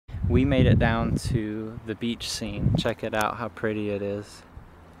We made it down to the beach scene. Check it out, how pretty it is.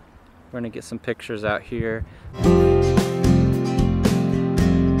 We're gonna get some pictures out here.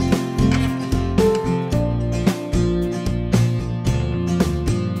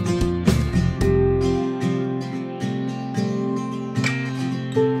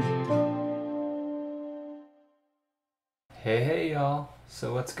 Hey y'all,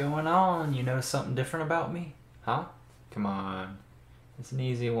 so what's going on? You notice something different about me? Huh? Come on, it's an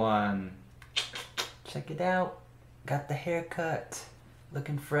easy one. Check it out, got the haircut,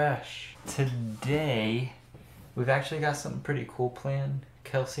 looking fresh. Today, we've actually got something pretty cool planned.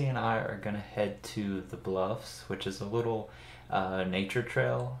 Kelsey and I are gonna head to the Bluffs, which is a little nature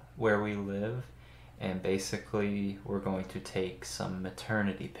trail where we live. And basically, we're going to take some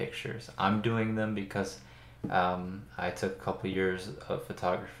maternity pictures. I'm doing them because I took a couple years of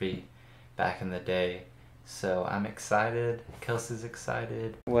photography back in the day, so I'm excited. Kelsey's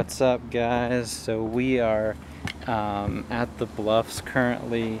excited. What's up, guys? So we are at the Bluffs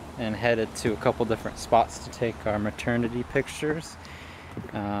currently and headed to a couple different spots to take our maternity pictures.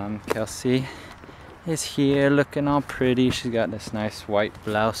 Kelsey is here looking all pretty. She's got this nice white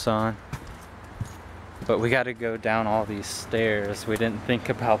blouse on. But we got to go down all these stairs. We didn't think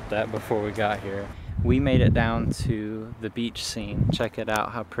about that before we got here. We made it down to the beach scene. Check it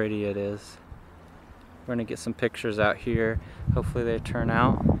out, how pretty it is. We're gonna get some pictures out here. Hopefully they turn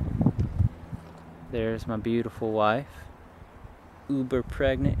out. There's my beautiful wife. Uber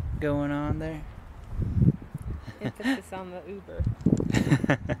pregnant going on there. Emphasis on the Uber.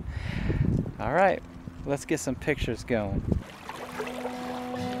 All right, let's get some pictures going.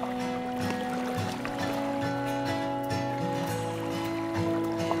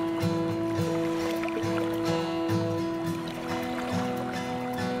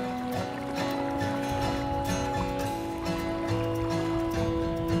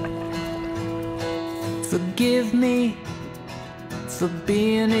 Forgive me for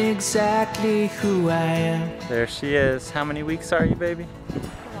being exactly who I am. There she is. How many weeks are you, baby?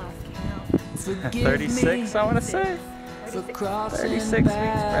 Forgive 36, I want to say. 36 weeks,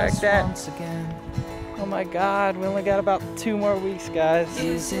 brag that. Oh my God, we only got about 2 more weeks, guys.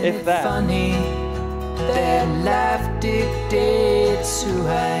 Isn't if it that. funny that life dictates who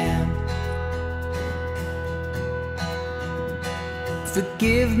I am?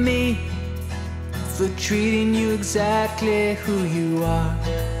 Forgive me for treating you exactly who you are.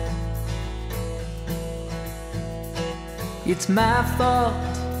 It's my fault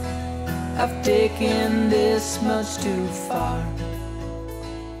I've taken this much too far.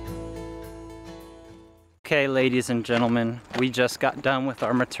 Okay, ladies and gentlemen, we just got done with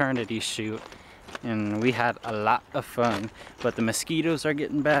our maternity shoot and we had a lot of fun, but the mosquitoes are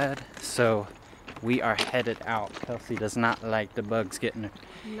getting bad, so we are headed out. Kelsey does not like the bugs getting her.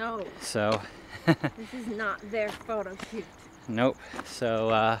 No. So this is not their photo shoot. Nope.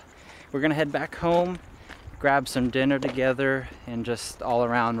 So we're gonna head back home, grab some dinner together, and just all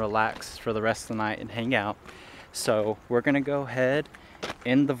around relax for the rest of the night and hang out. So we're gonna go ahead,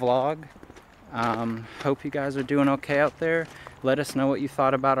 end the vlog. Hope you guys are doing okay out there. Let us know what you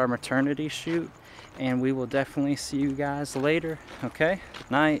thought about our maternity shoot, and we will definitely see you guys later. Okay?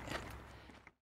 Night.